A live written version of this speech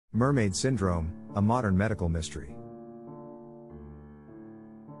Mermaid syndrome, a modern medical mystery.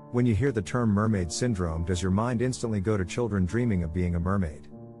 When you hear the term mermaid syndrome, does your mind instantly go to children dreaming of being a mermaid?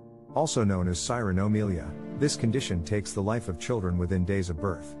 Also known as Sirenomelia, this condition takes the life of children within days of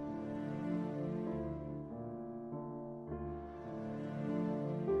birth.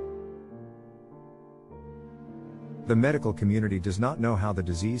 The medical community does not know how the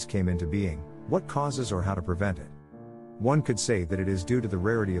disease came into being, what causes or how to prevent it. One could say that it is due to the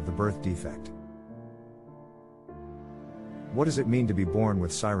rarity of the birth defect. What does it mean to be born with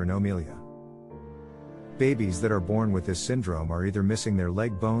Sirenomelia? Babies that are born with this syndrome are either missing their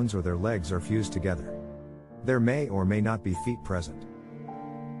leg bones or their legs are fused together. There may or may not be feet present.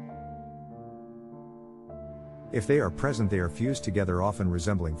 If they are present, they are fused together, often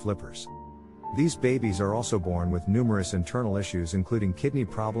resembling flippers. These babies are also born with numerous internal issues, including kidney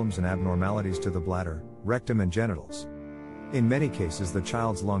problems and abnormalities to the bladder, rectum and genitals. In many cases, the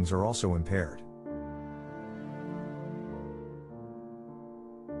child's lungs are also impaired.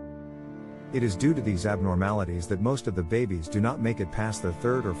 It is due to these abnormalities that most of the babies do not make it past their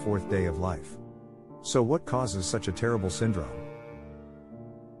third or fourth day of life. So what causes such a terrible syndrome?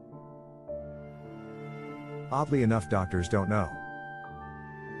 Oddly enough, doctors don't know.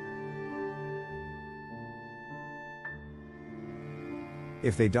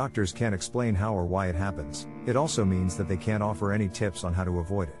 If doctors can't explain how or why it happens, it also means that they can't offer any tips on how to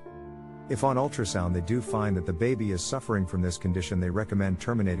avoid it. If on ultrasound they do find that the baby is suffering from this condition, they recommend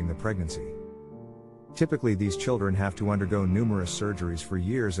terminating the pregnancy. Typically, these children have to undergo numerous surgeries for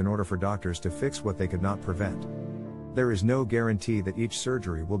years in order for doctors to fix what they could not prevent. There is no guarantee that each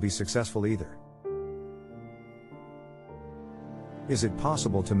surgery will be successful either. Is it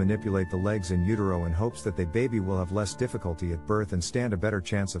possible to manipulate the legs in utero in hopes that the baby will have less difficulty at birth and stand a better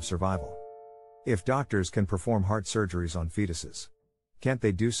chance of survival? If doctors can perform heart surgeries on fetuses, can't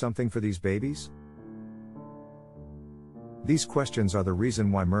they do something for these babies? These questions are the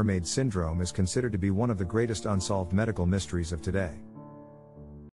reason why mermaid syndrome is considered to be one of the greatest unsolved medical mysteries of today.